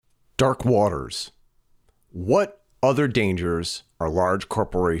Dark waters. What other dangers are large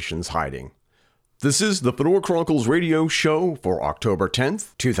corporations hiding? This is the Fedora Chronicles radio show for October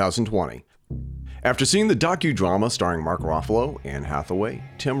 10th, 2020. After seeing the docudrama starring Mark Ruffalo, Anne Hathaway,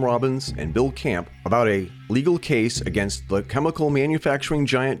 Tim Robbins, and Bill Camp about a legal case against the chemical manufacturing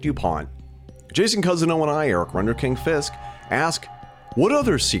giant DuPont, Jason Cousineau and I, Eric Render King Fisk, ask, what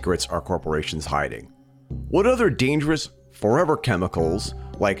other secrets are corporations hiding? What other dangerous forever chemicals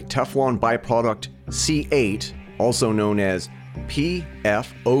like Teflon byproduct C8, also known as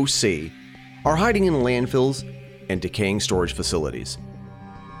PFOC, are hiding in landfills and decaying storage facilities?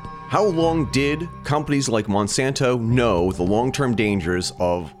 How long did companies like Monsanto know the long-term dangers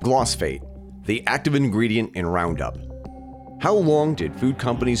of glyphosate, the active ingredient in Roundup? How long did food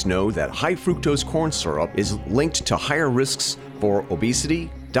companies know that high fructose corn syrup is linked to higher risks for obesity,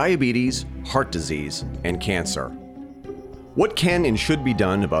 diabetes, heart disease, and cancer? What can and should be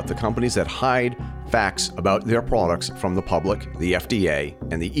done about the companies that hide facts about their products from the public, the FDA,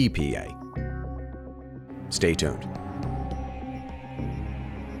 and the EPA? Stay tuned.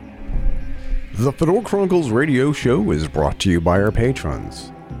 The Fedora Chronicles radio show is brought to you by our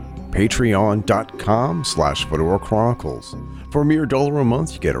patrons. Patreon.com/Fedora Chronicles. For a mere $1 a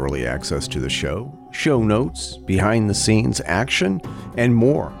month, you get early access to the show, show notes, behind-the-scenes action, and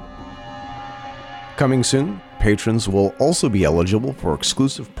more. Coming soon, patrons will also be eligible for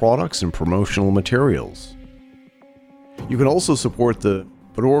exclusive products and promotional materials. You can also support the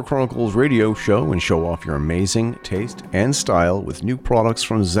Fedora Chronicles radio show and show off your amazing taste and style with new products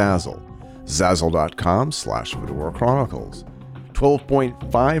from Zazzle. Zazzle.com/Fedora Chronicles.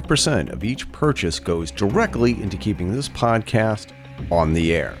 12.5% of each purchase goes directly into keeping this podcast on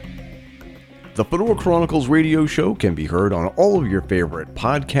the air. The Fedora Chronicles radio show can be heard on all of your favorite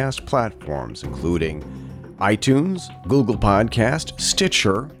podcast platforms, including iTunes, Google Podcast,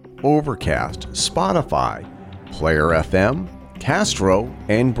 Stitcher, Overcast, Spotify, Player FM, Castro,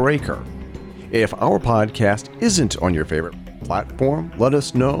 and Breaker. If our podcast isn't on your favorite platform, let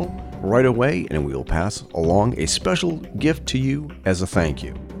us know right away and we will pass along a special gift to you as a thank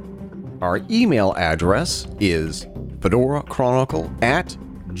you. Our email address is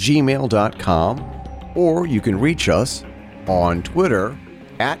fedorachronicle@gmail.com, or you can reach us on Twitter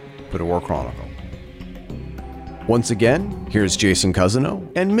 @FedoraChronicle. Once again, here's Jason Cousineau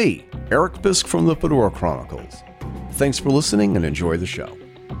and me, Eric Fisk from the Fedora Chronicles. Thanks for listening and enjoy the show.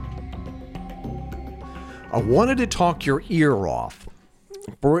 I wanted to talk your ear off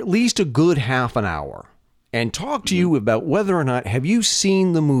for at least a good half an hour and talk to you about whether or not, have you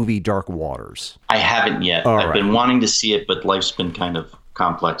seen the movie Dark Waters? I haven't yet. I've been wanting to see it, but life's been kind of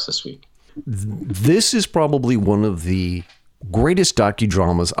complex this week. This is probably one of the greatest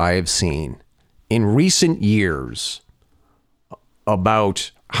docudramas I have seen in recent years about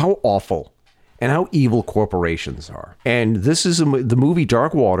how awful and how evil corporations are. And this is the movie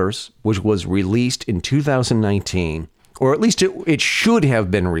Dark Waters, which was released in 2019, or at least it should have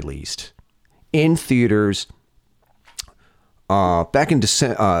been released in theaters back in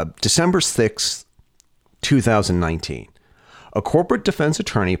December 6th, 2019. A corporate defense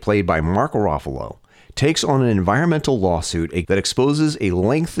attorney played by Mark Ruffalo takes on an environmental lawsuit that exposes a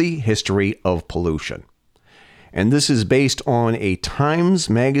lengthy history of pollution. And this is based on a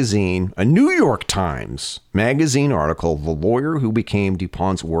New York Times magazine article, The Lawyer Who Became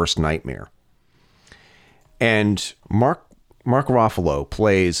DuPont's Worst Nightmare. And Mark Ruffalo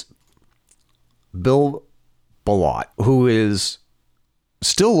plays Bill Bellott, who is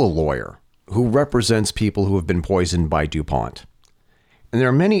still a lawyer who represents people who have been poisoned by DuPont. And there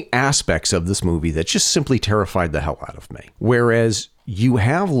are many aspects of this movie that just simply terrified the hell out of me. Whereas you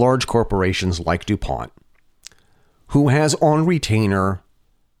have large corporations like DuPont, who has on retainer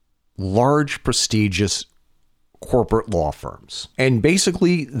large, prestigious corporate law firms. And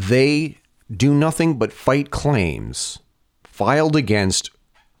basically, they do nothing but fight claims filed against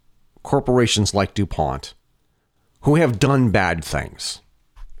corporations like DuPont, who have done bad things.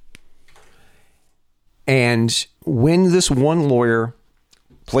 And when this one lawyer,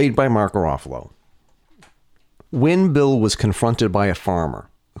 played by Mark Ruffalo, when Bill was confronted by a farmer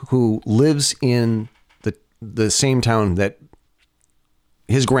who lives in the same town that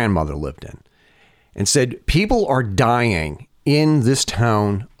his grandmother lived in, and said, people are dying in this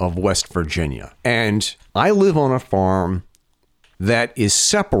town of West Virginia. And I live on a farm that is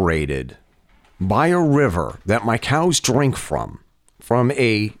separated by a river that my cows drink from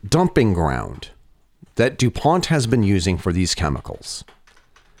a dumping ground that DuPont has been using for these chemicals.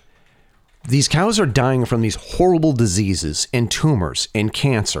 These cows are dying from these horrible diseases and tumors and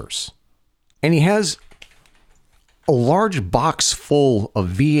cancers. And he has a large box full of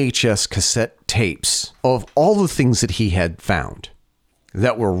VHS cassette tapes of all the things that he had found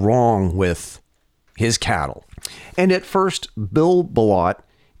that were wrong with his cattle. And at first, Bill Bellot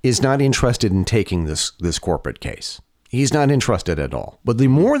is not interested in taking this corporate case. He's not interested at all. But the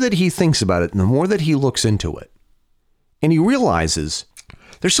more that he thinks about it and the more that he looks into it, and he realizes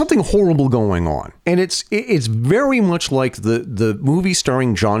there's something horrible going on. And it's very much like the movie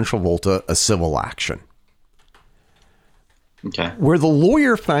starring John Travolta, A Civil Action. Okay. Where the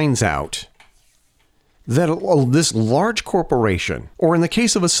lawyer finds out that this large corporation, or in the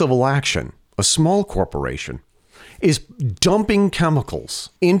case of A Civil Action, a small corporation, is dumping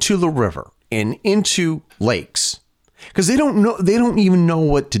chemicals into the river and into lakes because they don't even know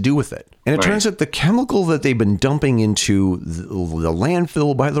what to do with it. And it turns out the chemical that they've been dumping into the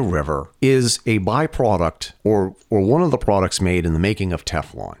landfill by the river is a byproduct or one of the products made in the making of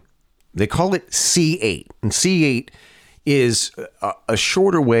Teflon. They call it C8. And C8 is a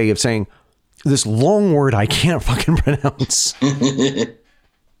shorter way of saying this long word I can't fucking pronounce.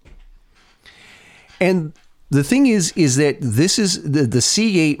 And the thing is that this is the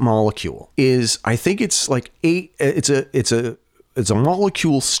C8 molecule is, I think it's like it's a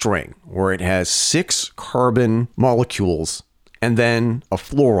molecule string where it has 6 carbon molecules and then a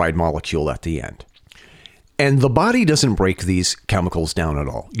fluoride molecule at the end. And the body doesn't break these chemicals down at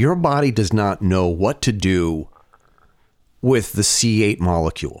all. Your body does not know what to do with the C8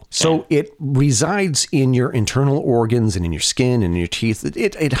 molecule. So it resides in your internal organs and in your skin and in your teeth.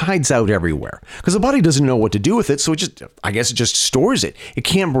 It hides out everywhere because the body doesn't know what to do with it. So I guess it just stores it. It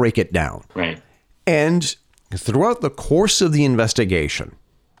can't break it down. Right. And throughout the course of the investigation,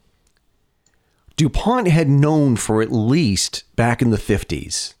 DuPont had known for at least back in the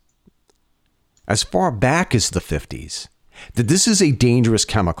 50s, as far back as the 50s, that this is a dangerous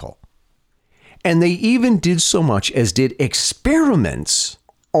chemical. And they even did so much as did experiments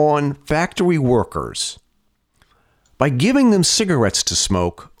on factory workers by giving them cigarettes to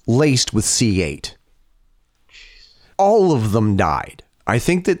smoke laced with C8. All of them died. I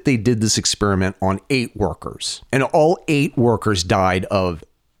think that they did this experiment on 8 workers, and all 8 workers died of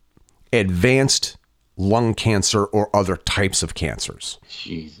advanced lung cancer or other types of cancers.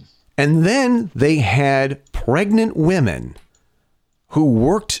 Jesus. And then they had pregnant women who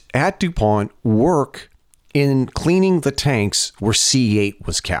worked at DuPont work in cleaning the tanks where C8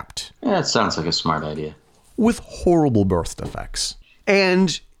 was kept. Yeah, that sounds like a smart idea. With horrible birth defects.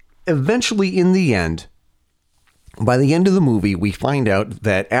 And eventually, in the end, by the end of the movie, we find out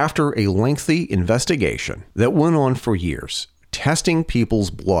that after a lengthy investigation that went on for years, testing people's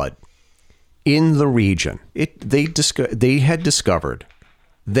blood in the region, they had discovered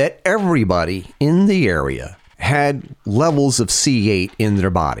that everybody in the area had levels of C8 in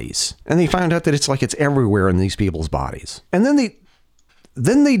their bodies. And they found out that it's everywhere in these people's bodies. And then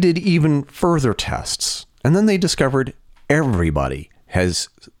they did even further tests. And then they discovered everybody has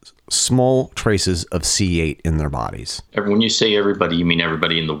small traces of C8 in their bodies. When you say everybody, you mean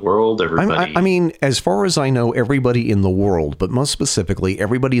everybody in the world? Everybody? I mean, as far as I know, everybody in the world, but most specifically,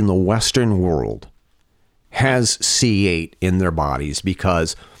 everybody in the Western world has C8 in their bodies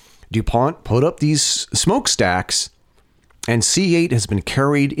because DuPont put up these smokestacks and C8 has been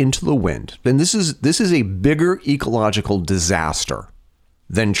carried into the wind. And this is a bigger ecological disaster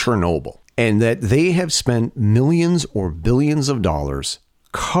than Chernobyl. And that they have spent millions or billions of dollars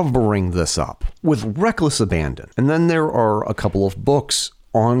covering this up with reckless abandon. And then there are a couple of books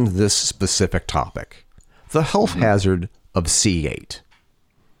on this specific topic. The health hazard of C8,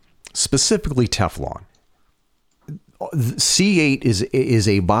 specifically Teflon. C8 is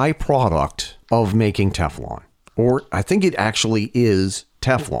a byproduct of making Teflon, or I think it actually is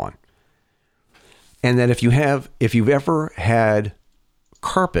Teflon. And that if you've ever had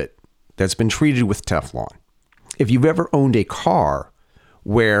carpet that's been treated with Teflon, if you've ever owned a car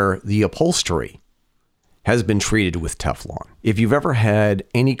where the upholstery has been treated with Teflon, if you've ever had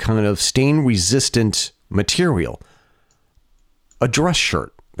any kind of stain-resistant material, a dress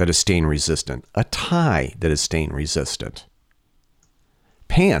shirt that is stain-resistant, a tie that is stain-resistant,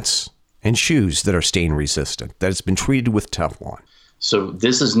 pants and shoes that are stain-resistant, that has been treated with Teflon. So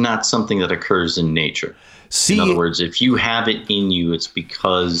this is not something that occurs in nature. In other words, if you have it in you, it's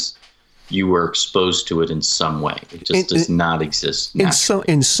because you were exposed to it in some way. It just does not exist naturally.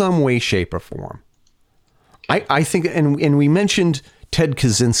 In some way, shape, or form. Okay. I think, and we mentioned Ted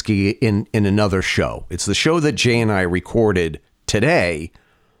Kaczynski in another show. It's the show that Jay and I recorded today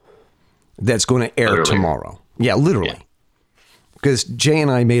that's going to air tomorrow. Yeah, literally. Yeah. Because Jay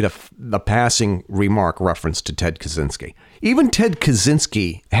and I made a passing remark reference to Ted Kaczynski. Even Ted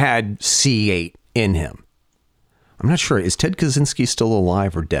Kaczynski had C8 in him. I'm not sure. Is Ted Kaczynski still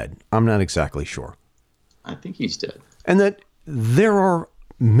alive or dead? I'm not exactly sure. I think he's dead. And that there are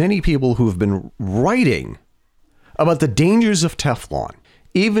many people who have been writing about the dangers of Teflon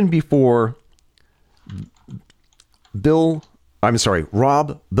even before Rob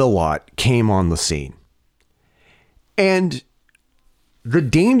Bilott came on the scene. And the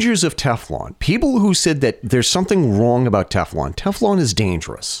dangers of Teflon, people who said that there's something wrong about Teflon. Teflon is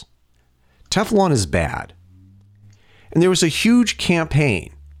dangerous. Teflon is bad. And there was a huge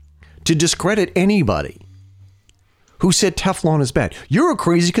campaign to discredit anybody who said Teflon is bad. You're a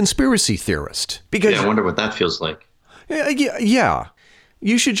crazy conspiracy theorist. Because I wonder what that feels like. Yeah.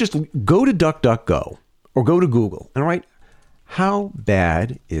 You should just go to DuckDuckGo or go to Google and write, how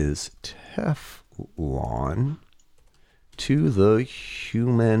bad is Teflon to the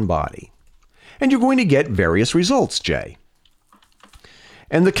human body? And you're going to get various results, Jay.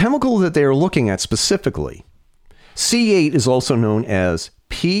 And the chemical that they are looking at specifically, C8 is also known as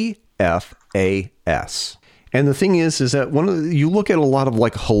PFAS. And the thing is that you look at a lot of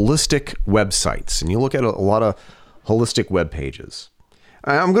like holistic websites and you look at a lot of holistic web pages.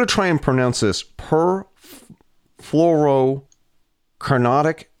 I'm going to try and pronounce this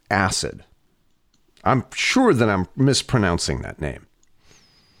perfluorocarnotic acid. I'm sure that I'm mispronouncing that name.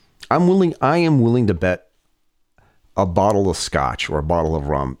 I am willing to bet a bottle of scotch or a bottle of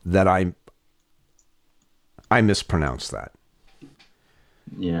rum that I mispronounced that.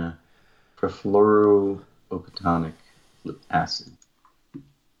 Yeah. Perfluorooctanoic acid.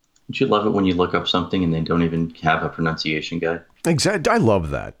 Don't you love it when you look up something and they don't even have a pronunciation guide? Exactly. I love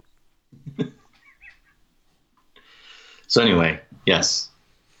that. So anyway, yes.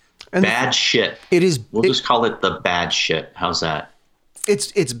 And bad shit. It is. We'll just call it the bad shit. How's that?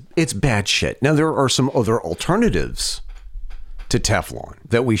 It's bad shit. Now there are some other alternatives to Teflon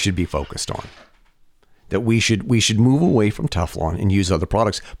that we should be focused on. That we should move away from Teflon and use other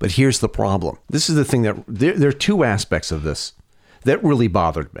products. But here's the problem. This is the thing that there are two aspects of this that really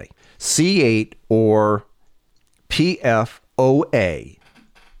bothered me. C8 or PFOA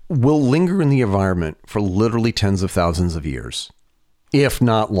will linger in the environment for literally tens of thousands of years, if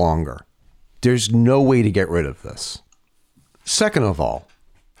not longer. There's no way to get rid of this. Second of all,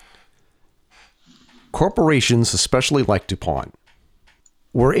 corporations, especially like DuPont,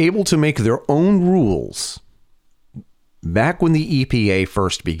 were able to make their own rules back when the EPA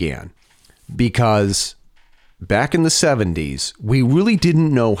first began, because back in the 70s, we really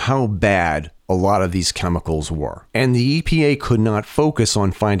didn't know how bad a lot of these chemicals were. And the EPA could not focus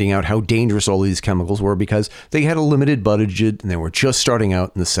on finding out how dangerous all these chemicals were because they had a limited budget and they were just starting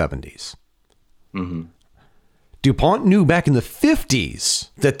out in the 70s. Mm-hmm. DuPont knew back in the 50s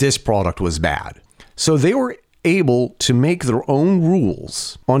that this product was bad. So they were able to make their own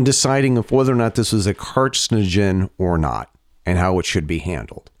rules on deciding if whether or not this was a carcinogen or not and how it should be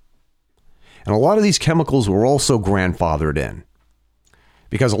handled. And a lot of these chemicals were also grandfathered in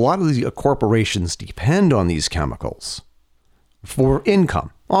because a lot of these corporations depend on these chemicals for income.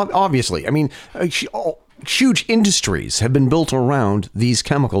 Obviously, I mean, huge industries have been built around these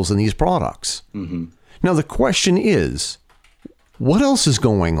chemicals and these products. Mm-hmm. Now, the question is, what else is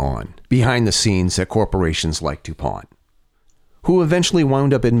going on behind the scenes at corporations like DuPont, who eventually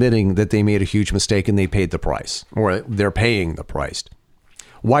wound up admitting that they made a huge mistake and they paid the price, or they're paying the price?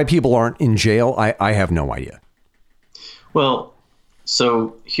 Why people aren't in jail, I have no idea. Well,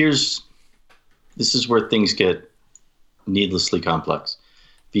 so this is where things get needlessly complex,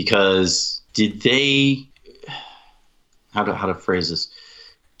 because how to phrase this?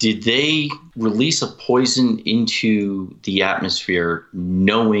 Did they release a poison into the atmosphere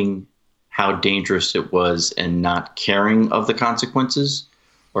knowing how dangerous it was and not caring of the consequences?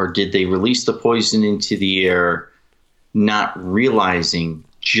 Or did they release the poison into the air not realizing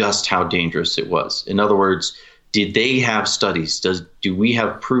just how dangerous it was? In other words, did they have studies? Do we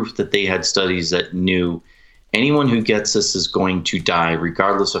have proof that they had studies that knew anyone who gets this is going to die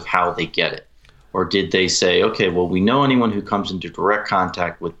regardless of how they get it? Or did they say, okay, well, we know anyone who comes into direct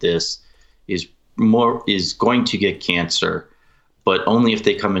contact with this is going to get cancer, but only if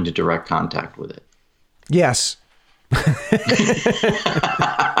they come into direct contact with it? Yes.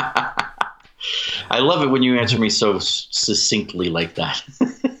 I love it when you answer me so succinctly like that.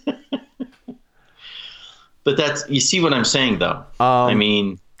 But you see what I'm saying, though?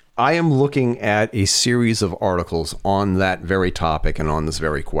 I am looking at a series of articles on that very topic and on this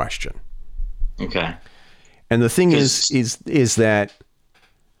very question. Okay. And the thing is that,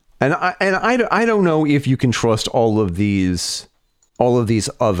 and I don't know if you can trust all of the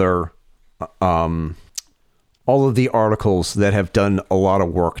articles that have done a lot of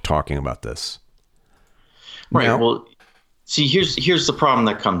work talking about this. Right. Now, Well, see, here's the problem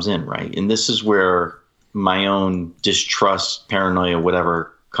that comes in, right? And this is where my own distrust, paranoia,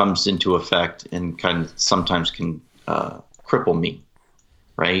 whatever, comes into effect and kind of sometimes can cripple me,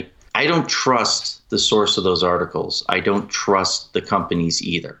 right? I don't trust the source of those articles. I don't trust the companies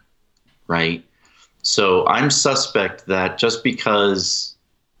either, right? So I'm suspect that just because,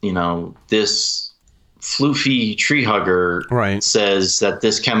 this floofy tree hugger says that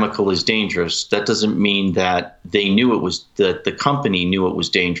this chemical is dangerous, that doesn't mean that that the company knew it was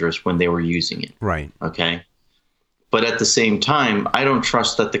dangerous when they were using it. Right. Okay. But at the same time, I don't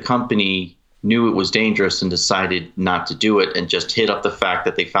trust that the company knew it was dangerous and decided not to do it and just hid up the fact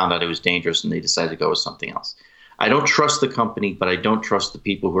that they found out it was dangerous and they decided to go with something else. I don't trust the company, but I don't trust the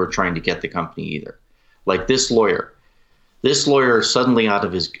people who are trying to get the company either. Like this lawyer. This lawyer suddenly, out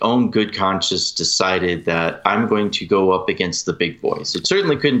of his own good conscience, decided that I'm going to go up against the big boys. It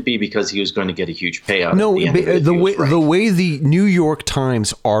certainly couldn't be because he was going to get a huge payout. No, the way the New York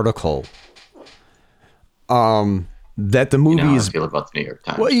Times article, that the movie is. I feel about the New York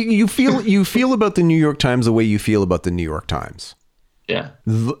Times. Well, you feel about the New York Times the way you feel about the New York Times. Yeah.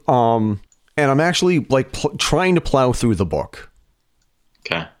 And I'm actually trying to plow through the book.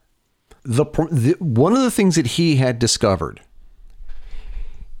 Okay. One of the things that he had discovered,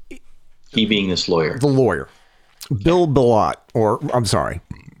 he being this lawyer, the lawyer, Rob Bilott.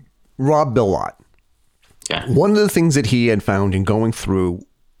 Yeah. One of the things that he had found in going through,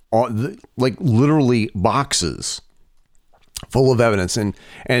 literally boxes full of evidence, and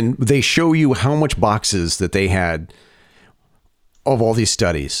they show you how much boxes that they had of all these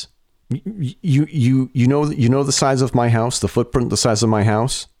studies. You know the size of my house, the footprint, the size of my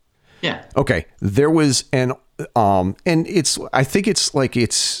house. Yeah. Okay. There was and I think it's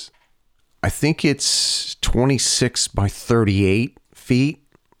 26 by 38 feet.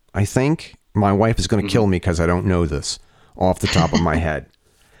 I think my wife is going to kill me because I don't know this off the top of my head.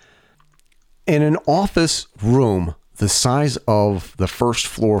 In an office room the size of the first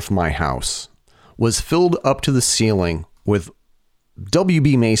floor of my house was filled up to the ceiling with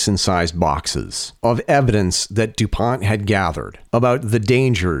W.B. Mason-sized boxes of evidence that DuPont had gathered about the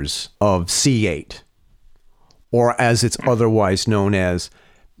dangers of C8, or as it's otherwise known as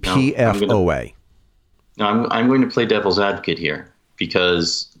PFOA. I'm going to play devil's advocate here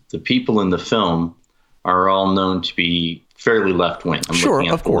because the people in the film are all known to be fairly left-wing. I'm looking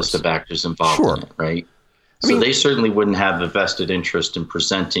at the list of actors involved in it, right? So they certainly wouldn't have a vested interest in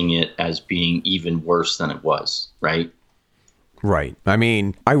presenting it as being even worse than it was, right? Right. I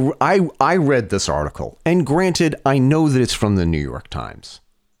mean, I read this article, and granted, I know that it's from the New York Times.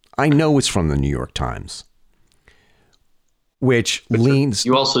 Which leans.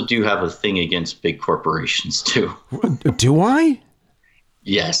 You also do have a thing against big corporations, too. Do I?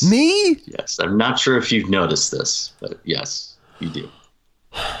 Yes. Me? Yes. I'm not sure if you've noticed this, but yes, you do.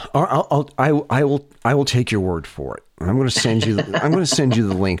 I will take your word for it. I'm going to send you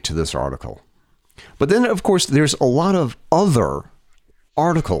the link to this article. But then, of course, there's a lot of other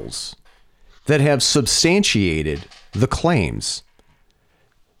articles that have substantiated the claims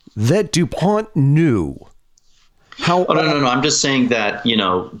that DuPont knew how... Oh, no. I'm just saying that,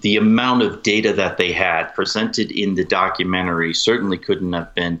 the amount of data that they had presented in the documentary certainly couldn't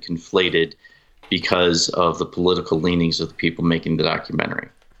have been conflated because of the political leanings of the people making the documentary.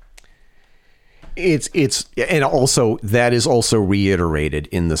 And also that is also reiterated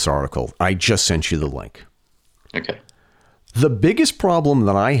in this article. I just sent you the link. Okay. The biggest problem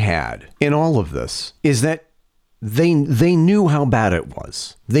that I had in all of this is that they knew how bad it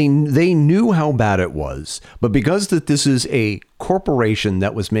was. They knew how bad it was, but because that this is a corporation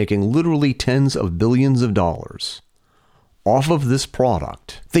that was making literally tens of billions of dollars off of this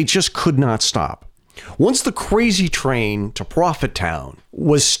product, they just could not stop. Once the crazy train to Profit Town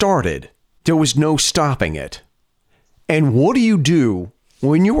was started, there was no stopping it. And what do you do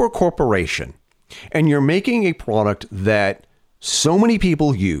when you're a corporation and you're making a product that so many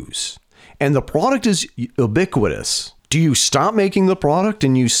people use and the product is ubiquitous? Do you stop making the product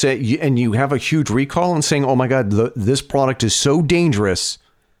and you have a huge recall and saying, oh my God, this product is so dangerous,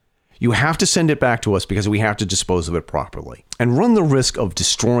 you have to send it back to us because we have to dispose of it properly and run the risk of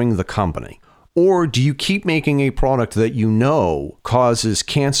destroying the company? Or do you keep making a product that you know causes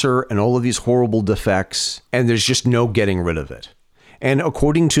cancer and all of these horrible defects, and there's just no getting rid of it? And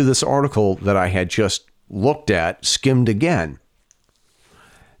according to this article that I had just looked at, skimmed again,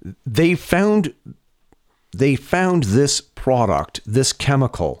 they found this product, this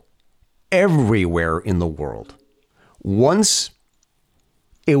chemical, everywhere in the world. Once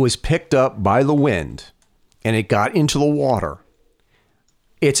it was picked up by the wind and it got into the water,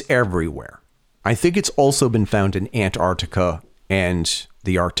 it's everywhere. I think it's also been found in Antarctica and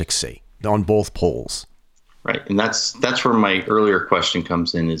the Arctic Sea, on both poles. Right. And that's where my earlier question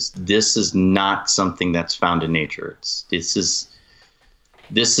comes in, is this is not something that's found in nature. This is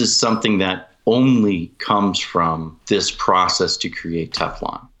something that only comes from this process to create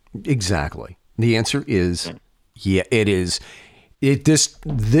Teflon. Exactly. The answer is, yeah, it is.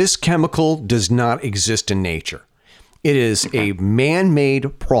 This chemical does not exist in nature. It is a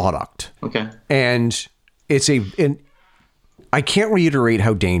man-made product. Okay. And I can't reiterate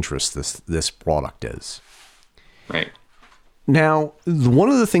how dangerous this product is. Right. Now, one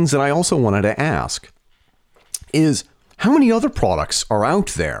of the things that I also wanted to ask is, how many other products are out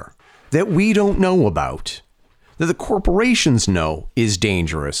there that we don't know about, that the corporations know is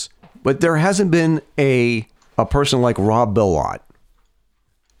dangerous, but there hasn't been a person like Rob Bilott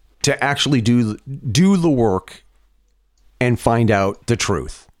to actually do the work and find out the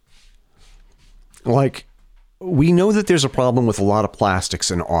truth? Like, we know that there's a problem with a lot of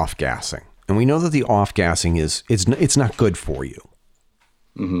plastics and off-gassing. And we know that the off-gassing it's not good for you.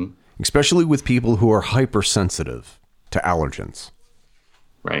 Mm-hmm. Especially with people who are hypersensitive to allergens.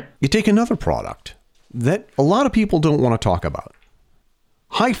 Right. You take another product that a lot of people don't want to talk about.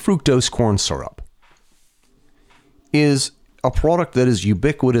 High fructose corn syrup is a product that is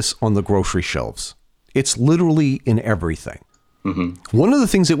ubiquitous on the grocery shelves. It's literally in everything. Mm-hmm. One of the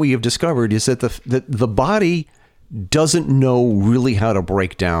things that we have discovered is that the body doesn't know really how to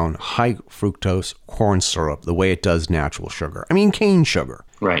break down high fructose corn syrup the way it does natural sugar. I mean, cane sugar.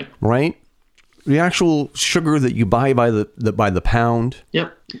 Right. Right? The actual sugar that you buy by the pound.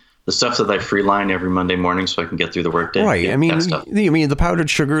 Yep. The stuff that I free line every Monday morning so I can get through the workday. Right. Yeah, I mean, the powdered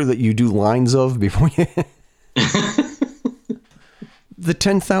sugar that you do lines of before you... The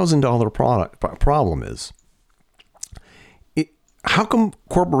 $10,000 problem is, how come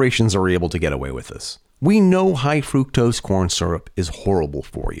corporations are able to get away with this? We know high fructose corn syrup is horrible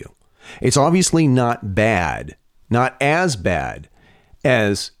for you. It's obviously not bad, not as bad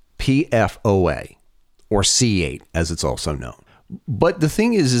as PFOA or C8, as it's also known. But the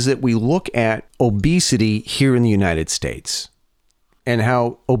thing is that we look at obesity here in the United States and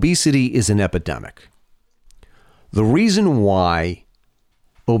how obesity is an epidemic. The reason why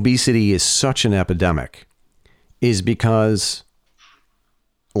obesity is such an epidemic is because,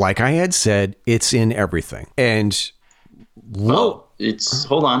 like I had said, it's in everything. And hold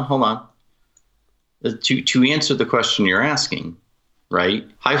on. To answer the question you're asking, right?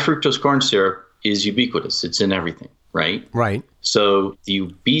 High fructose corn syrup is ubiquitous. It's in everything, right? Right. So the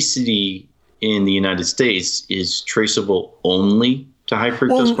obesity in the United States is traceable only to high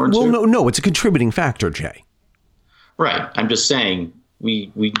fructose corn syrup? Well, no, it's a contributing factor, Jay. Right. I'm just saying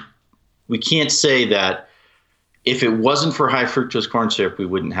we can't say that if it wasn't for high fructose corn syrup, we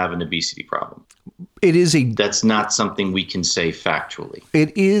wouldn't have an obesity problem. That's not something we can say factually.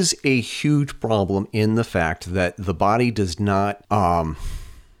 It is a huge problem in the fact that the body does not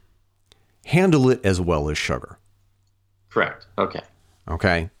handle it as well as sugar. Correct. Okay.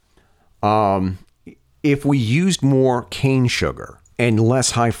 Okay. If we used more cane sugar and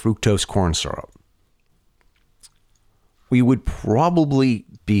less high fructose corn syrup, we would probably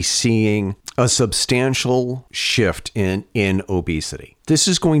be seeing a substantial shift in obesity. This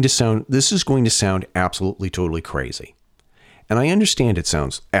is going to sound absolutely totally crazy. And I understand it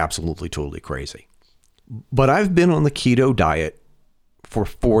sounds absolutely totally crazy. But I've been on the keto diet for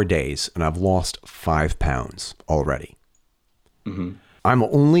 4 days and I've lost 5 pounds already. Mm-hmm. I'm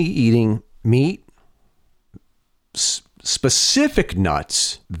only eating meat, specific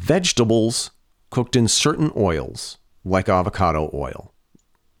nuts, vegetables cooked in certain oils, like avocado oil.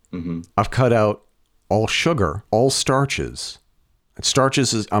 Mm-hmm. I've cut out all sugar, all starches.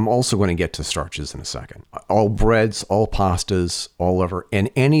 I'm also going to get to starches in a second. All breads, all pastas, all liver, and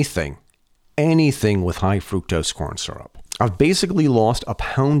anything with high fructose corn syrup. I've basically lost 1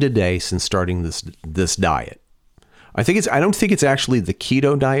 pound a day since starting this diet. I don't think it's actually the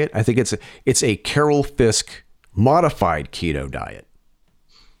keto diet. I think it's a Carol Fisk modified keto diet.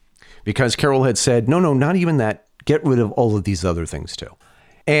 Because Carol had said, no, not even that. Get rid of all of these other things too.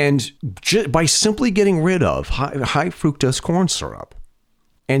 And by simply getting rid of high fructose corn syrup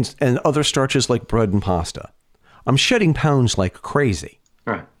and other starches like bread and pasta, I'm shedding pounds like crazy.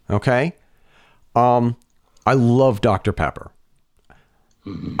 Right. Okay? I love Dr. Pepper.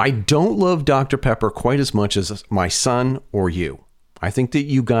 Mm-hmm. I don't love Dr. Pepper quite as much as my son or you. I think that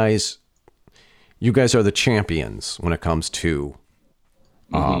you guys are the champions when it comes to...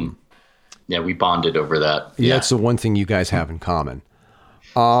 Yeah, we bonded over that. Yeah, that's the one thing you guys have in common.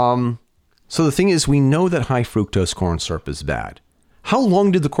 So the thing is, we know that high fructose corn syrup is bad. How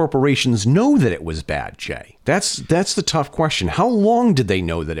long did the corporations know that it was bad, Jay? That's the tough question. How long did they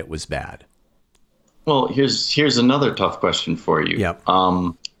know that it was bad? Well, here's another tough question for you. Yep.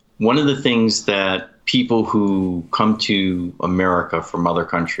 One of the things that people who come to America from other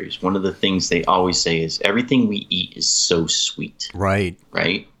countries, one of the things they always say is everything we eat is so sweet. Right.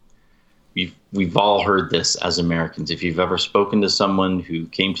 Right? We've all heard this as Americans. If you've ever spoken to someone who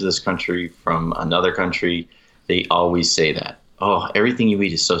came to this country from another country, they always say that. Oh, everything you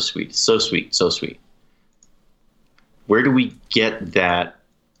eat is so sweet. It's so sweet, so sweet. Where do we get that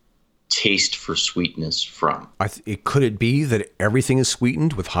taste for sweetness from? Could it be that everything is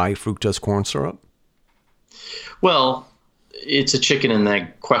sweetened with high fructose corn syrup? Well, it's a chicken and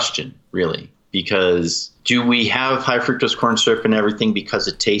egg question, really, because do we have high fructose corn syrup in everything because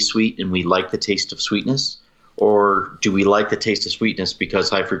it tastes sweet and we like the taste of sweetness? Or do we like the taste of sweetness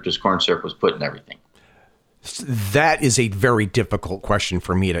because high fructose corn syrup was put in everything? That is a very difficult question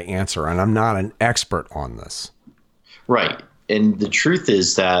for me to answer, and I'm not an expert on this. Right. And the truth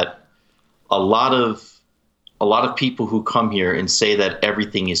is that a lot of people who come here and say that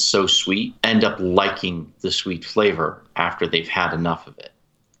everything is so sweet end up liking the sweet flavor after they've had enough of it.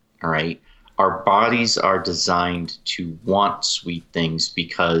 All right. Our bodies are designed to want sweet things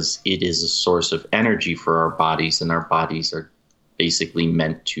because it is a source of energy for our bodies, and our bodies are basically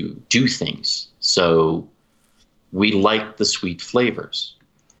meant to do things. So we like the sweet flavors.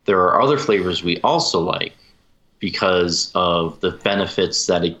 There are other flavors we also like because of the benefits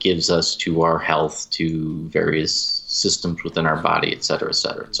that it gives us to our health, to various systems within our body, et cetera, et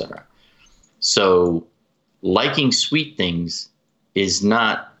cetera, et cetera. So liking sweet things is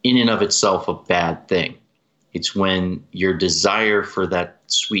not in and of itself a bad thing. It's when your desire for that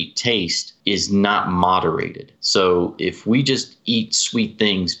sweet taste is not moderated. So if we just eat sweet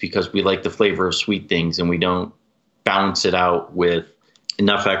things because we like the flavor of sweet things and we don't balance it out with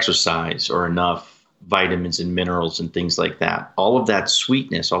enough exercise or enough vitamins and minerals and things like that, all of that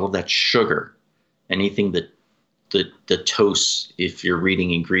sweetness, all of that sugar, anything that the toast, if you're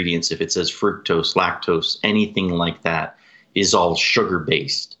reading ingredients, if it says fructose, lactose, anything like that is all sugar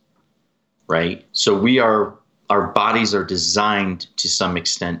based, right? So our bodies are designed to some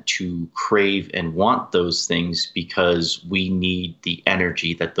extent to crave and want those things because we need the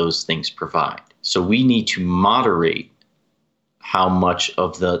energy that those things provide. So we need to moderate how much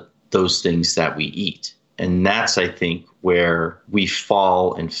of those things that we eat. And that's, I think, where we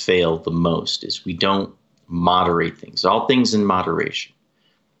fall and fail the most, is we don't moderate things. All things in moderation.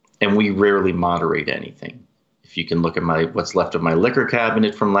 And we rarely moderate anything. If you can look at what's left of my liquor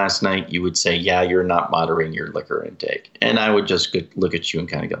cabinet from last night, you would say, yeah, you're not moderating your liquor intake. And I would just look at you and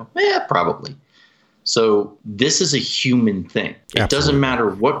kind of go, probably. So this is a human thing. It doesn't matter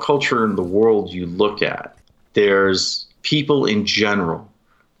what culture in the world you look at. There's people in general,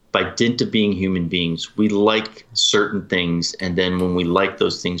 by dint of being human beings, we like certain things. And then when we like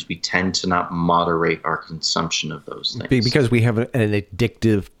those things, we tend to not moderate our consumption of those things. Because we have an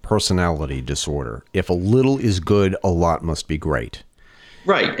addictive personality disorder. If a little is good, a lot must be great.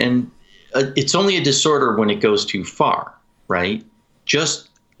 Right. And it's only a disorder when it goes too far, right? Just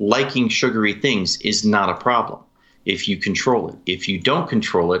liking sugary things is not a problem if you control it. If you don't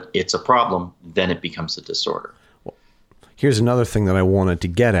control it, it's a problem. Then it becomes a disorder. Here's another thing that I wanted to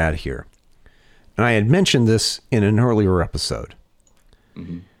get at here. And I had mentioned this in an earlier episode.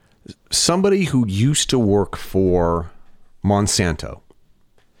 Mm-hmm. Somebody who used to work for Monsanto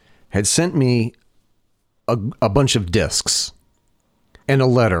had sent me a bunch of discs and a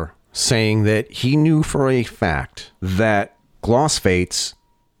letter saying that he knew for a fact that glyphosates,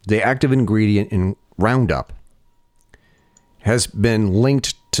 the active ingredient in Roundup, has been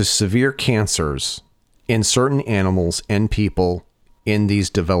linked to severe cancers in certain animals and people in these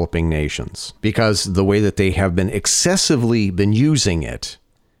developing nations, because the way that they have been excessively been using it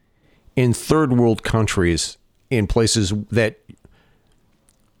in third world countries, in places that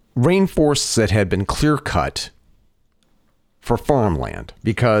rainforests that had been clear cut for farmland,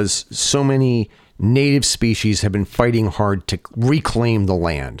 because so many native species have been fighting hard to reclaim the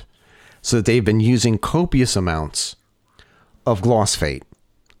land, so that they've been using copious amounts of glyphosate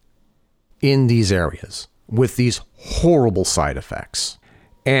in these areas with these horrible side effects.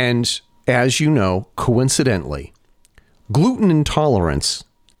 And as you know, coincidentally, gluten intolerance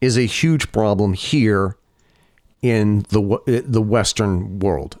is a huge problem here in the Western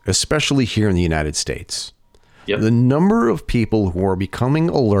world, especially here in the United States. Yep. The number of people who are becoming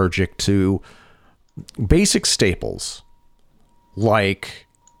allergic to basic staples like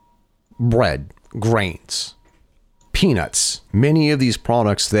bread, grains, peanuts, many of these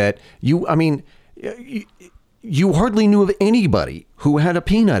products that you hardly knew of anybody who had a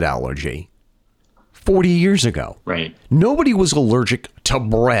peanut allergy 40 years ago. Right. Nobody was allergic to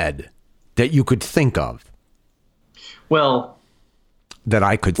bread that you could think of. Well, that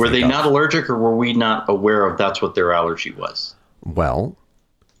I could think of. Were they not allergic, or were we not aware of that's what their allergy was? Well,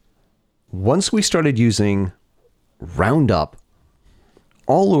 once we started using Roundup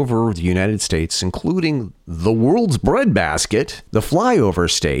all over the United States, including the world's breadbasket, the flyover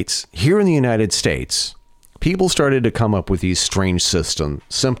states, here in the United States, people started to come up with these strange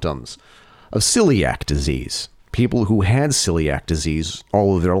symptoms of celiac disease. People who had celiac disease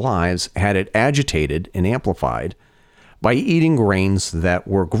all of their lives had it agitated and amplified by eating grains that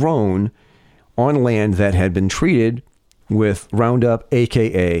were grown on land that had been treated with Roundup,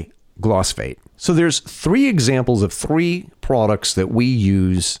 aka glyphosate. So there's 3 examples of 3 products that we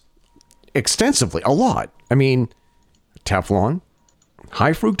use extensively, a lot. I mean, Teflon,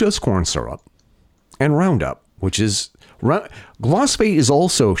 high fructose corn syrup, and Roundup, which is glyphosate is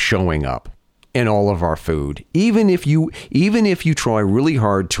also showing up in all of our food. Even if you try really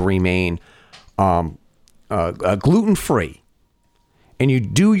hard to remain gluten-free, and you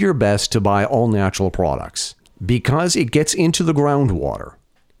do your best to buy all natural products, because it gets into the groundwater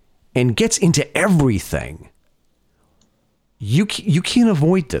and gets into everything, you can't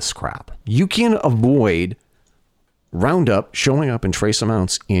avoid this crap. You can't avoid Roundup showing up in trace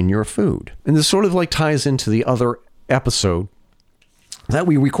amounts in your food. And this sort of like ties into the other episode that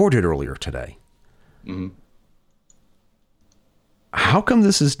we recorded earlier today. Mm-hmm. How come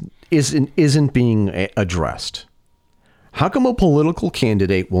this isn't being addressed? How come a political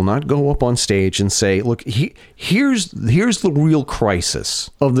candidate will not go up on stage and say, look, here's the real crisis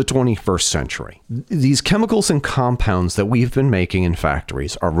of the 21st century. These chemicals and compounds that we've been making in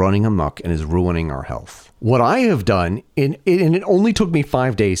factories are running amok and is ruining our health. What I have done, and it only took me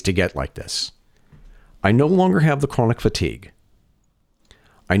 5 days to get like this, I no longer have the chronic fatigue.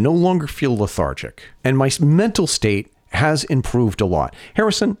 I no longer feel lethargic. And my mental state has improved a lot.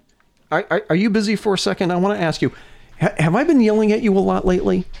 Harrison, are you busy for a second? I want to ask you, have I been yelling at you a lot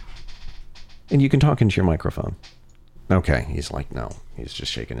lately? And you can talk into your microphone. Okay, he's like, no. He's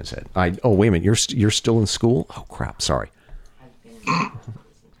just shaking his head. Oh, wait a minute. You're still in school? Oh, crap. Sorry.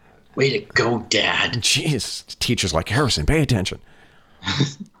 Way to go, Dad. Jeez. Teacher's like, Harrison, pay attention.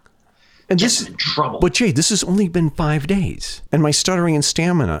 And Get him in trouble. But Jay, this has only been 5 days. And my stuttering and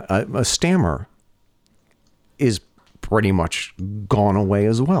stammer is pretty much gone away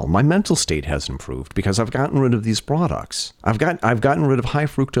as well. My mental state has improved because I've gotten rid of these products. I've gotten rid of high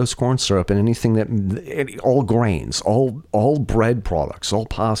fructose corn syrup and anything all grains, all bread products, all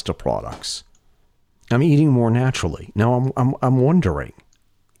pasta products. I'm eating more naturally. Now I'm wondering,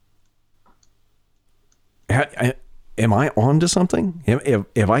 am I on to something?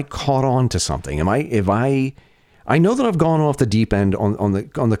 Have I caught on to something? I know that I've gone off the deep end on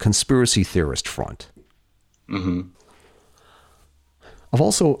the conspiracy theorist front. Mm-hmm. I've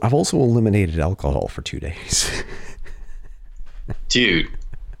also eliminated alcohol for 2 days. Dude,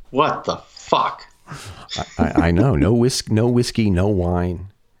 what the fuck? I know. No whiskey, no wine.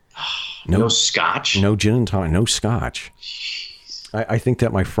 No scotch? No gin and tonic, no scotch. I think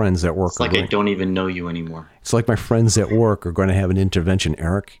that my friends at work it's like I don't even know you anymore. It's like my friends at work are going to have an intervention.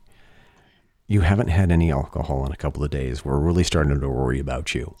 Eric, you haven't had any alcohol in a couple of days. We're really starting to worry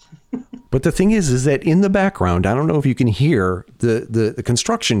about you. But the thing is that in the background, I don't know if you can hear the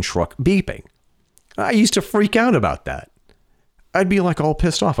construction truck beeping. I used to freak out about that. I'd be like all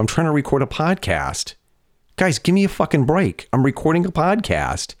pissed off. I'm trying to record a podcast. Guys, give me a fucking break. I'm recording a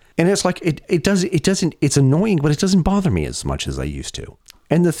podcast. And it's like, it doesn't, it's annoying, but it doesn't bother me as much as I used to.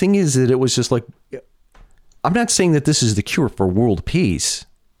 And the thing is that it was just like, I'm not saying that this is the cure for world peace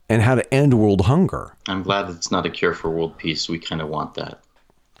and how to end world hunger. I'm glad it's not a cure for world peace. We kind of want that.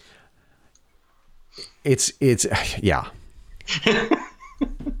 It's yeah.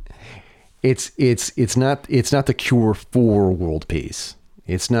 It's not the cure for world peace.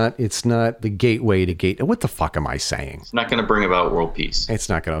 It's not the gateway to what the fuck am I saying? It's not going to bring about world peace. It's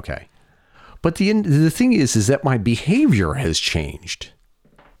not going to, okay. But the thing is that my behavior has changed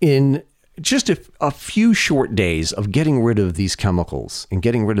in just a few short days of getting rid of these chemicals and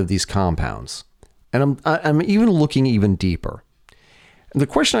getting rid of these compounds. And I'm even looking even deeper. And the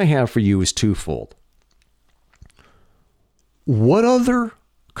question I have for you is twofold. What other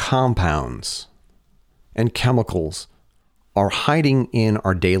compounds and chemicals are hiding in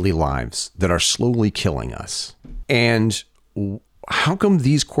our daily lives that are slowly killing us? And how come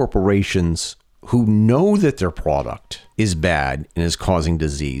these corporations who know that their product is bad and is causing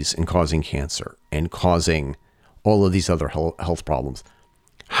disease and causing cancer and causing all of these other health problems,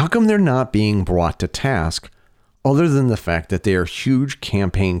 how come they're not being brought to task other than the fact that they are huge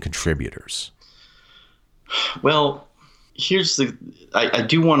campaign contributors? Well, I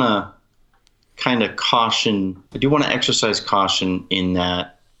do want to kind of caution, I do want to exercise caution in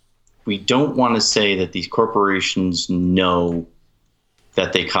that we don't want to say that these corporations know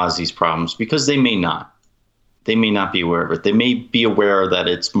that they cause these problems, because they may not. They may not be aware of it. They may be aware that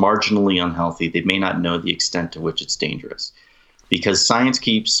it's marginally unhealthy. They may not know the extent to which it's dangerous, because science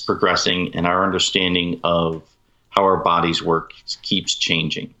keeps progressing and our understanding of how our bodies work keeps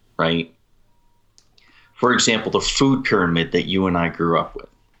changing, right? For example, the food pyramid that you and I grew up with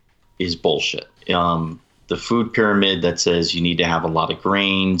is bullshit. The food pyramid that says you need to have a lot of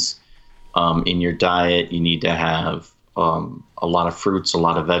grains in your diet, you need to have a lot of fruits, a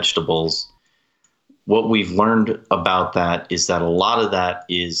lot of vegetables. What we've learned about that is that a lot of that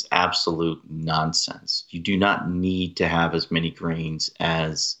is absolute nonsense. You do not need to have as many grains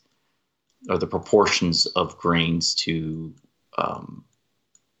as, or the proportions of grains to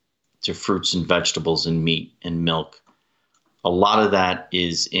fruits and vegetables and meat and milk. A lot of that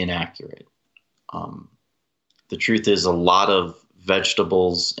is inaccurate. The truth is, a lot of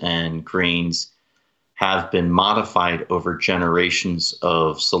vegetables and grains have been modified over generations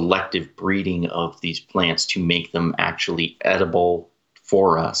of selective breeding of these plants to make them actually edible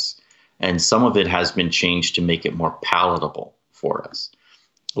for us. And some of it has been changed to make it more palatable for us.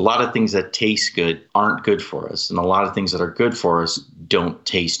 A lot of things that taste good aren't good for us, and a lot of things that are good for us don't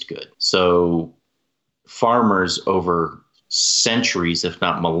taste good. So farmers over centuries, if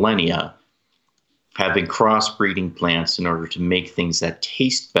not millennia, have been crossbreeding plants in order to make things that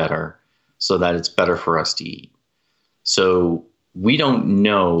taste better so that it's better for us to eat. So we don't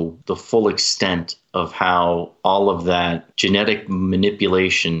know the full extent of how all of that genetic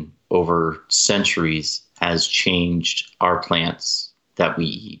manipulation over centuries has changed our plants that we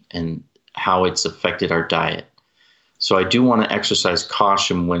eat and how it's affected our diet. So I do want to exercise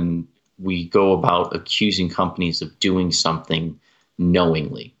caution when we go about accusing companies of doing something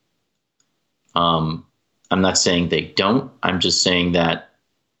knowingly. I'm not saying they don't. I'm just saying that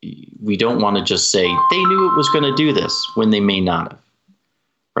we don't want to just say they knew it was going to do this when they may not have,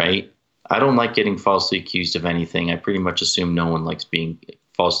 right? I don't like getting falsely accused of anything. I pretty much assume no one likes being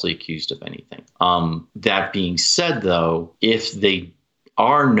falsely accused of anything. That being said, though, if they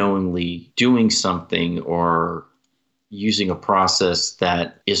are knowingly doing something or using a process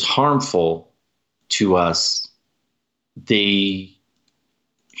that is harmful to us, they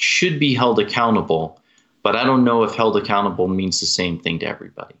should be held accountable. But I don't know if held accountable means the same thing to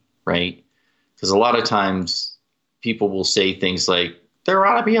everybody, right? Because a lot of times people will say things like, there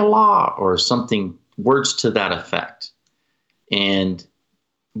ought to be a law or something, words to that effect. And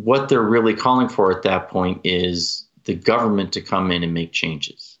what they're really calling for at that point is the government to come in and make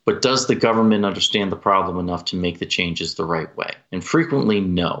changes. But does the government understand the problem enough to make the changes the right way? And frequently,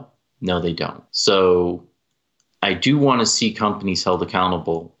 no. No, they don't. So I do want to see companies held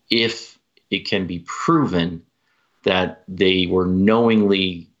accountable if it can be proven that they were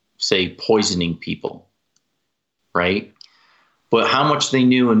knowingly, say, poisoning people, right? But how much they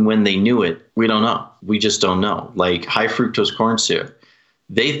knew and when they knew it, we don't know. We just don't know. Like high fructose corn syrup.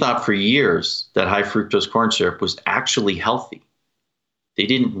 They thought for years that high fructose corn syrup was actually healthy. They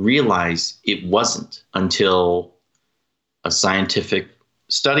didn't realize it wasn't until a scientific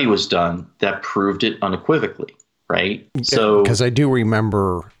study was done that proved it unequivocally, right? So, because I do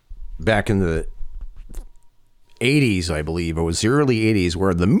remember back in the 80s, I believe, it was the early 80s,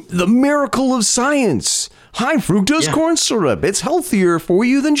 where the miracle of science, high fructose corn syrup, it's healthier for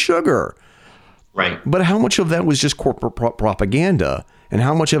you than sugar. Right. But how much of that was just corporate propaganda, and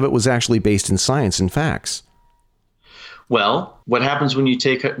how much of it was actually based in science and facts? Well, what happens when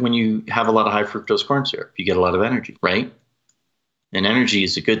you have a lot of high fructose corn syrup? You get a lot of energy, right? And energy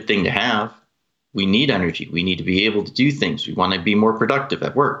is a good thing to have. We need energy. We need to be able to do things. We want to be more productive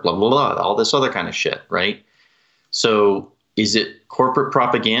at work, blah, blah, blah, all this other kind of shit, right? So is it corporate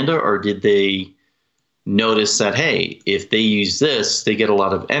propaganda, or did they notice that, hey, if they use this, they get a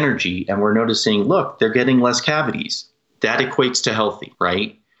lot of energy, and we're noticing, look, they're getting less cavities. That equates to healthy,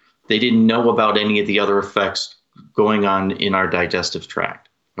 right? They didn't know about any of the other effects going on in our digestive tract,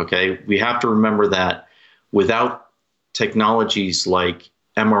 okay? We have to remember that without technologies like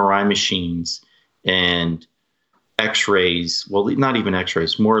MRI machines and x-rays, well, not even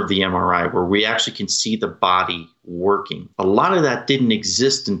x-rays, more of the MRI, where we actually can see the body working. A lot of that didn't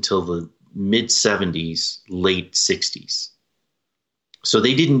exist until the mid 70s, late 60s. So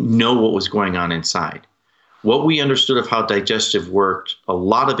they didn't know what was going on inside. What we understood of how digestive worked, a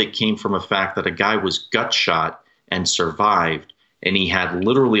lot of it came from a fact that a guy was gut shot and survived, and he had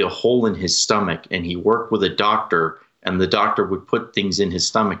literally a hole in his stomach, and he worked with a doctor, and the doctor would put things in his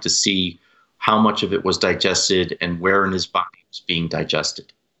stomach to see how much of it was digested and where in his body it was being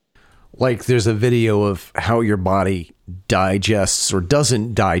digested. Like there's a video of how your body digests or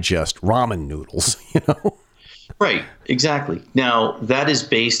doesn't digest ramen noodles, you know? Right, exactly. Now, that is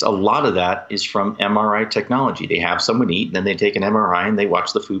based, a lot of that is from MRI technology. They have someone eat, and then they take an MRI and they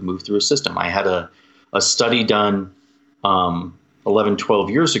watch the food move through a system. I had a study done 11, 12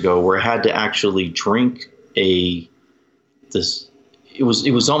 years ago where I had to actually drink it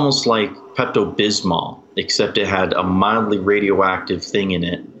was almost like Pepto-Bismol, except it had a mildly radioactive thing in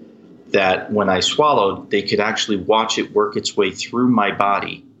it that when I swallowed, they could actually watch it work its way through my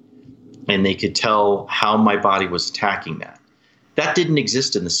body, and they could tell how my body was attacking that. That didn't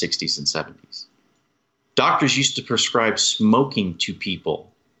exist in the 60s and 70s. Doctors used to prescribe smoking to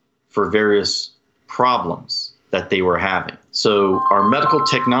people for various problems that they were having. So our medical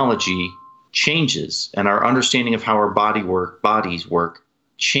technology changes, and our understanding of how our bodies work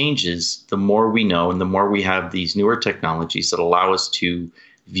changes the more we know, and the more we have these newer technologies that allow us to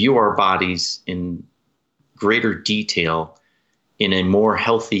view our bodies in greater detail in a more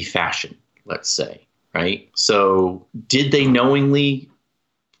healthy fashion, let's say, right? So did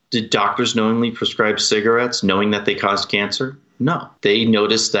doctors knowingly prescribe cigarettes knowing that they caused cancer? No. They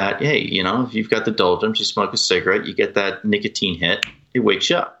noticed that, hey, if you've got the doldrums, you smoke a cigarette, you get that nicotine hit, it wakes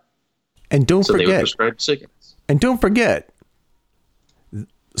you up. And don't so forget, they would prescribe cigarettes. And don't forget,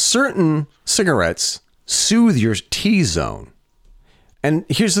 certain cigarettes soothe your T-zone. And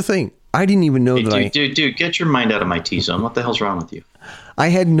here's the thing. I didn't even know Dude, get your mind out of my T-zone. What the hell's wrong with you? I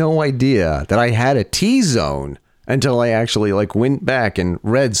had no idea that I had a T-zone until I actually went back and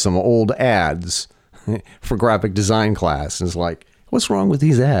read some old ads for graphic design class. And it's like, what's wrong with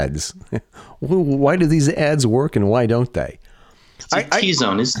these ads? Why do these ads work and why don't they?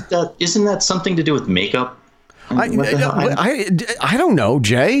 T-zone, isn't that something to do with makeup? I don't know,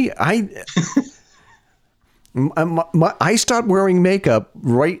 Jay. I stopped wearing makeup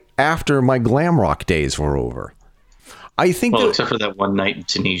right after my glam rock days were over. I think, except for that one night in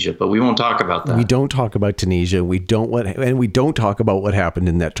Tunisia, but we won't talk about that. We don't talk about Tunisia. We don't talk about what happened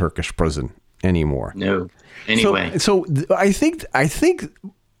in that Turkish prison anymore. No. Anyway, so I think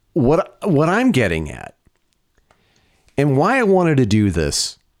what I'm getting at, and why I wanted to do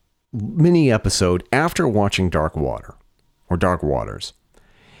this mini episode after watching Dark Waters,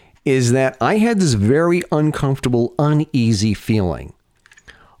 is that I had this very uncomfortable, uneasy feeling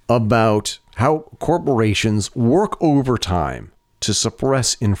about how corporations work overtime to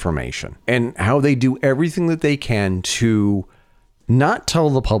suppress information and how they do everything that they can to not tell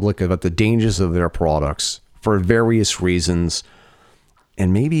the public about the dangers of their products for various reasons.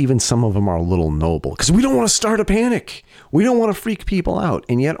 And maybe even some of them are a little noble because we don't want to start a panic. We don't want to freak people out.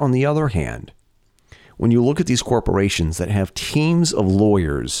 And yet, on the other hand, when you look at these corporations that have teams of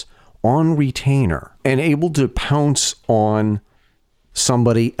lawyers on retainer and able to pounce on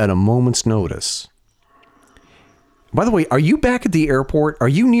somebody at a moment's notice. By the way, are you back at the airport? Are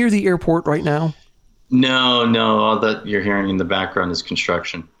you near the airport right now? No. All that you're hearing in the background is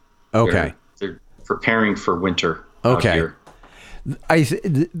construction. Okay. They're preparing for winter. Okay.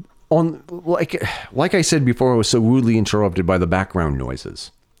 Like I said before, I was so rudely interrupted by the background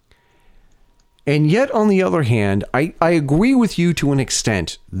noises. And yet, on the other hand, I agree with you to an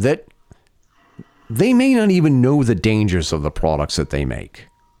extent that they may not even know the dangers of the products that they make.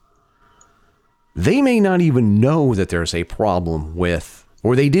 They may not even know that there's a problem with,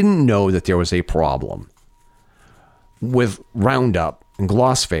 or they didn't know that there was a problem with Roundup and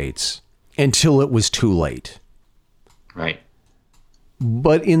glyphosates until it was too late. Right.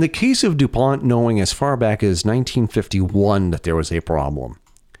 But in the case of DuPont, knowing as far back as 1951 that there was a problem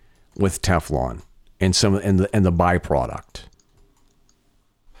with Teflon and the byproduct.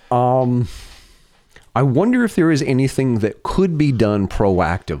 I wonder if there is anything that could be done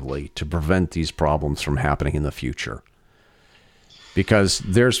proactively to prevent these problems from happening in the future. Because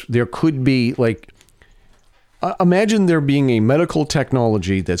there could be imagine there being a medical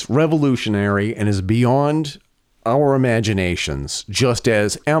technology that's revolutionary and is beyond our imaginations, just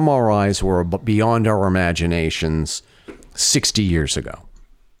as MRIs were beyond our imaginations 60 years ago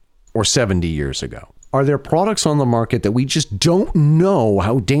or 70 years ago. Are there products on the market that we just don't know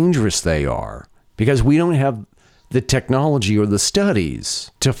how dangerous they are because we don't have the technology or the studies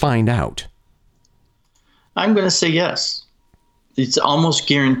to find out? I'm going to say yes. It's almost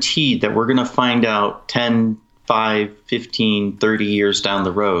guaranteed that we're going to find out 10, 5, 15, 30 years down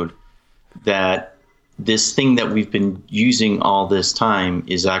the road that this thing that we've been using all this time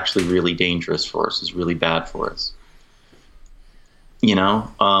is actually really dangerous for us, is really bad for us.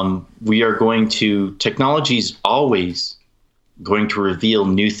 Technology is always going to reveal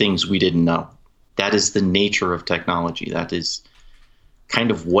new things we didn't know. That is the nature of technology. That is kind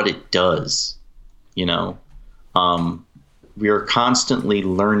of what it does. We are constantly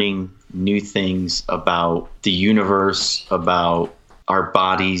learning new things about the universe, about our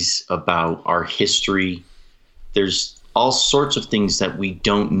bodies, about our history. There's all sorts of things that we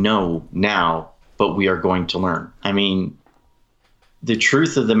don't know now, but we are going to learn. I mean, the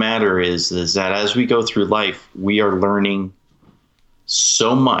truth of the matter is that as we go through life, we are learning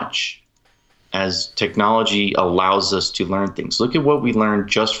so much as technology allows us to learn things. Look at what we learned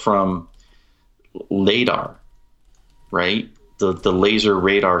just from LADAR, right? The laser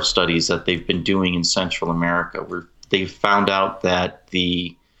radar studies that they've been doing in Central America, where they found out that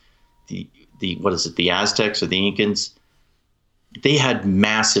the Aztecs or the Incans, they had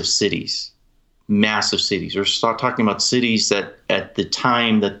massive cities. We're talking about cities that at the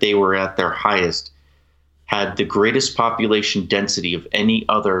time that they were at their highest had the greatest population density of any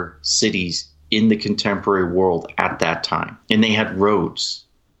other cities in the contemporary world at that time. And they had roads.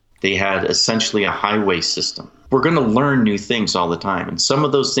 They had essentially a highway system. We're going to learn new things all the time. And some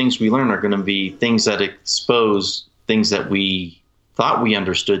of those things we learn are going to be things that expose things that we thought we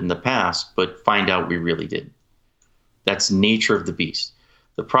understood in the past, but find out we really didn't. That's nature of the beast.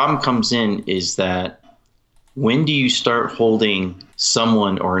 The problem comes in is that when do you start holding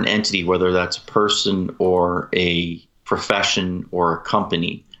someone or an entity, whether that's a person or a profession or a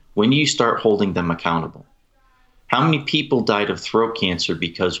company, when do you start holding them accountable? How many people died of throat cancer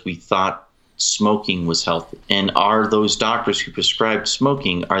because we thought smoking was healthy? And are those doctors who prescribed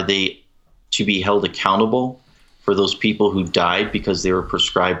smoking, are they to be held accountable for those people who died because they were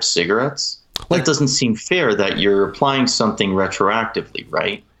prescribed cigarettes? That doesn't seem fair that you're applying something retroactively,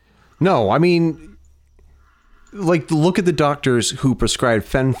 right? No, I mean, look at the doctors who prescribed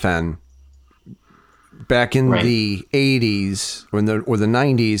fen-phen back in the 80s or the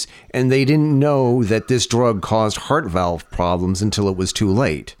 90s, and they didn't know that this drug caused heart valve problems until it was too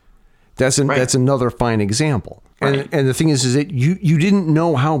late. That's another fine example. Right. And the thing is that you didn't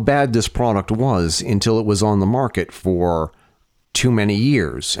know how bad this product was until it was on the market for too many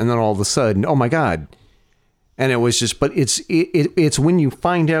years, and then all of a sudden, oh my God. And it was just, but it's when you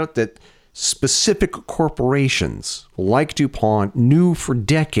find out that specific corporations like DuPont knew for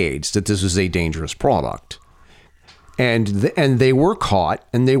decades that this was a dangerous product, and they were caught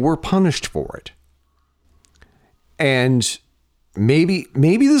and they were punished for it. And maybe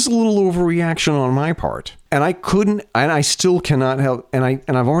this is a little overreaction on my part, and I still cannot help. And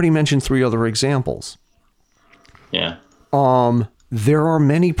I've already mentioned 3 other examples. Yeah. There are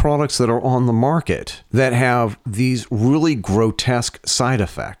many products that are on the market that have these really grotesque side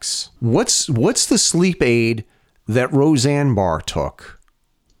effects. What's the sleep aid that Roseanne Barr took?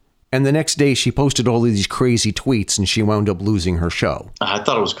 And the next day she posted all of these crazy tweets and she wound up losing her show. I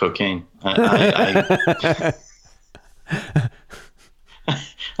thought it was cocaine. I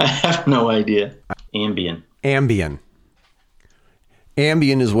have no idea. Ambien. Ambien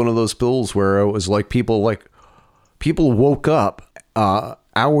is one of those pills where it was like people woke up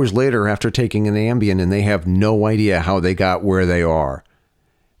hours later after taking an Ambien and they have no idea how they got where they are.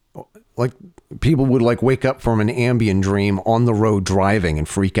 Like people would wake up from an Ambien dream on the road driving and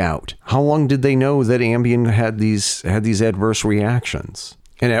freak out. How long did they know that Ambien had these adverse reactions?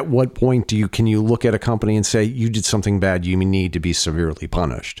 And at what point can you look at a company and say, you did something bad, you need to be severely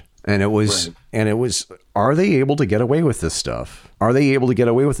punished? And it was, are they able to get away with this stuff? Are they able to get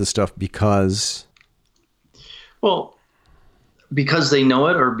away with this stuff because they know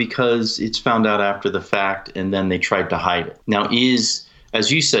it, or because it's found out after the fact and then they tried to hide it? Now,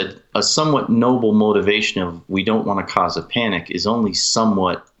 as you said, a somewhat noble motivation of we don't want to cause a panic is only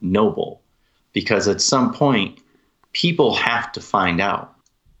somewhat noble, because at some point people have to find out.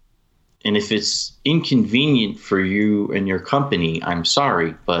 And if it's inconvenient for you and your company, I'm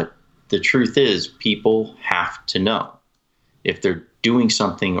sorry, but the truth is people have to know if they're doing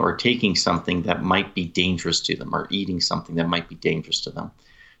something or taking something that might be dangerous to them, or eating something that might be dangerous to them.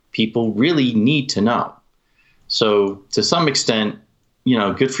 People really need to know. So to some extent,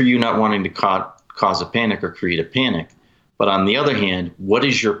 good for you not wanting to cause a panic or create a panic. But on the other hand, what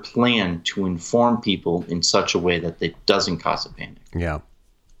is your plan to inform people in such a way that it doesn't cause a panic? Yeah.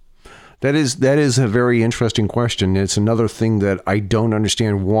 That is a very interesting question. It's another thing that I don't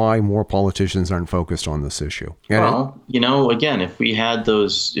understand why more politicians aren't focused on this issue. Well, again, if they had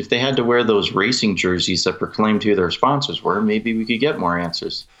to wear those racing jerseys that proclaimed who their sponsors were, maybe we could get more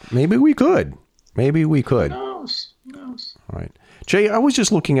answers. Maybe we could. Who knows? All right. Jay, I was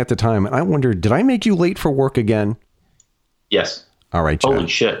just looking at the time and I wondered, did I make you late for work again? Yes. All right, Chad. Holy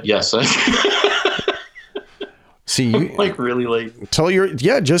shit! Yes. See, you, like really late.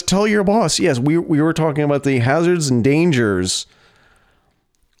 Just tell your boss. Yes, we were talking about the hazards and dangers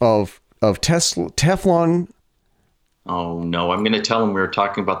of Teflon. Oh no, I'm going to tell him we were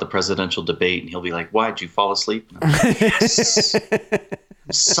talking about the presidential debate, and he'll be like, "Why, did you fall asleep?" And I'm like, yes.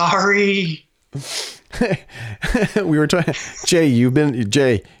 I'm sorry. We were talking. Jay, you've been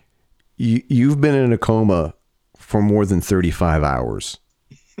in a coma for more than 35 hours.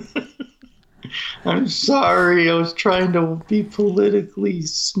 I'm sorry. I was trying to be politically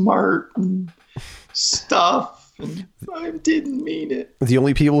smart and stuff, and I didn't mean it. The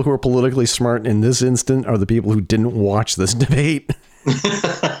only people who are politically smart in this instant are the people who didn't watch this debate.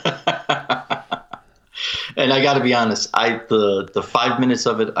 And I got to be honest, the 5 minutes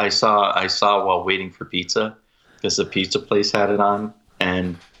of it I saw while waiting for pizza, because the pizza place had it on,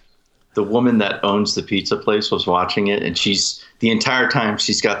 and the woman that owns the pizza place was watching it, and the entire time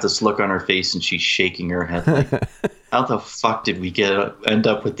she's got this look on her face and she's shaking her head like, how the fuck did we end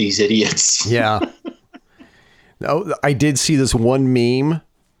up with these idiots? Yeah. Oh, I did see this one meme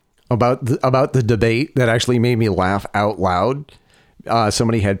about the debate that actually made me laugh out loud.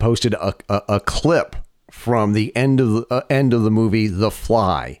 Somebody had posted a clip from the end of the movie The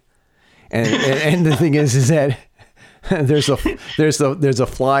Fly, and the thing is that there's a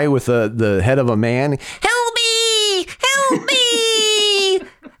fly with the head of a man. Help me! Help me!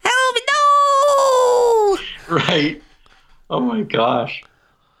 Help me! No! Right. Oh my gosh.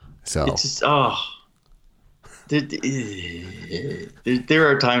 So it's just there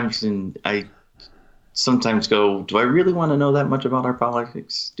are times, and I sometimes go, do I really want to know that much about our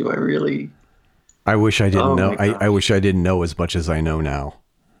politics? Do I really? I wish I didn't know. I wish I didn't know as much as I know now.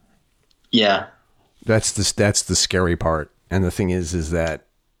 Yeah. That's the scary part. And the thing is that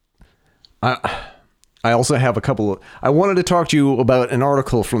I also have I wanted to talk to you about an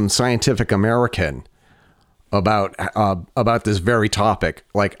article from Scientific American about this very topic.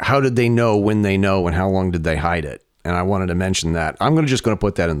 Like, how did they know when they know, and how long did they hide it? And I wanted to mention that. I'm just going to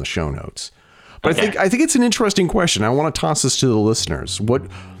put that in the show notes. But okay. I think it's an interesting question. I want to toss this to the listeners.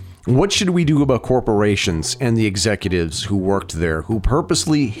 What should we do about corporations and the executives who worked there, who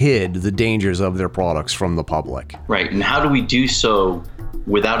purposely hid the dangers of their products from the public? Right. And how do we do so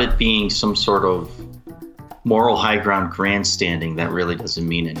without it being some sort of moral high ground grandstanding that really doesn't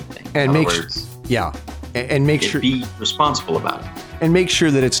mean anything? And make sure be responsible about it. And make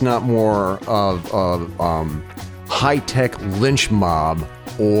sure that it's not more of high-tech lynch mob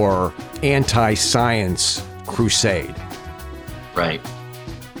or anti-science crusade. Right.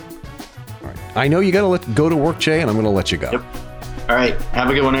 I know you got to go to work, Jay, and I'm going to let you go. Yep. All right. Have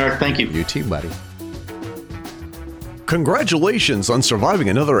a good one, Eric. Thank you. You too, buddy. Congratulations on surviving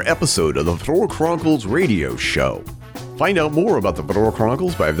another episode of the Fedora Chronicles radio show. Find out more about the Fedora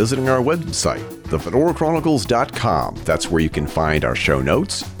Chronicles by visiting our website, thefedorachronicles.com. That's where you can find our show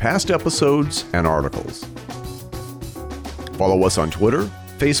notes, past episodes, and articles. Follow us on Twitter,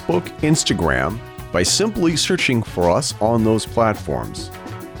 Facebook, Instagram by simply searching for us on those platforms.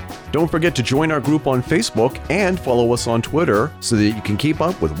 Don't forget to join our group on Facebook and follow us on Twitter so that you can keep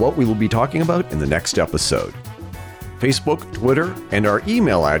up with what we will be talking about in the next episode. Facebook, Twitter, and our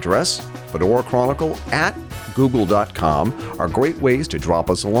email address, fedorachronicle@google.com, are great ways to drop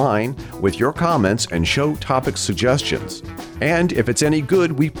us a line with your comments and show topic suggestions. And if it's any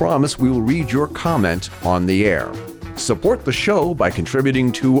good, we promise we will read your comment on the air. Support the show by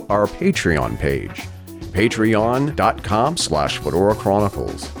contributing to our Patreon page, patreon.com/Fedora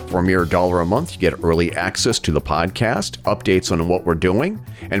Chronicles. For a mere $1 a month, you get early access to the podcast, updates on what we're doing,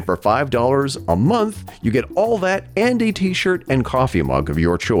 and for $5 a month, you get all that and a t-shirt and coffee mug of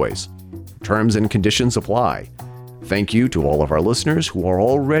your choice. Terms and conditions apply. Thank you to all of our listeners who are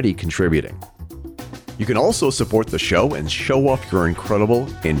already contributing. You can also support the show and show off your incredible,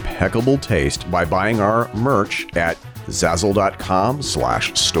 impeccable taste by buying our merch at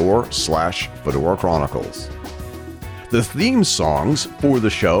Zazzle.com/store/Fedora Chronicles. The theme songs for the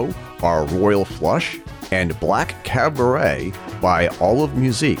show are Royal Flush and Black Cabaret by Olive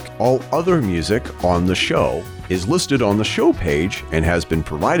Musique. All other music on the show is listed on the show page and has been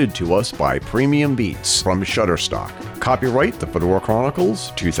provided to us by Premium Beats from Shutterstock. Copyright The Fedora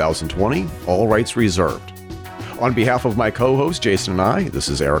Chronicles 2020, all rights reserved. On behalf of my co-host Jason and I, this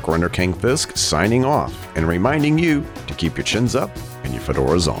is Eric Renner King Fisk signing off and reminding you to keep your chins up and your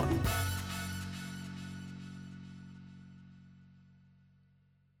fedoras on.